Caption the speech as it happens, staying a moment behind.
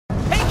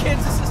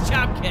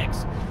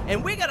Chopkicks,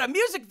 and we got a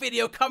music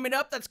video coming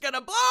up that's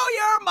gonna blow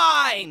your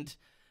mind!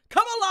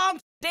 Come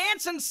along,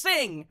 dance and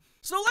sing!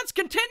 So let's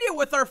continue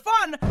with our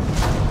fun.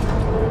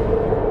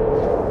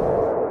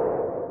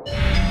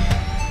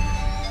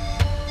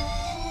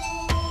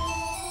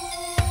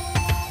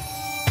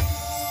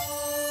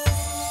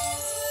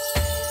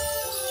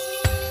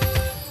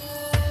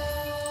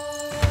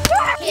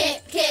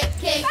 Kick, kick,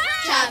 kick,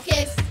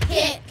 Chopkicks.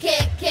 Kick,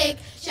 kick, kick,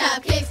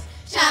 Chopkicks.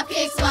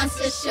 Chopkicks wants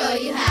to show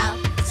you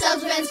how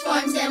subs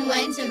forms and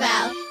when to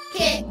bow.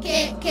 Kick,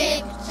 kick,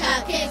 kick,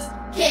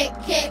 Chopkicks. Kick,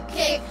 kick,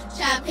 kick,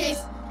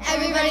 Chopkicks.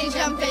 Everybody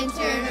jump and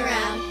turn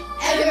around.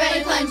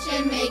 Everybody punch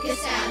and make a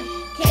sound.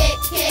 Kick,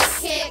 kick,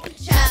 kick,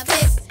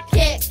 Chopkicks.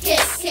 Kick,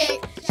 kick, kick,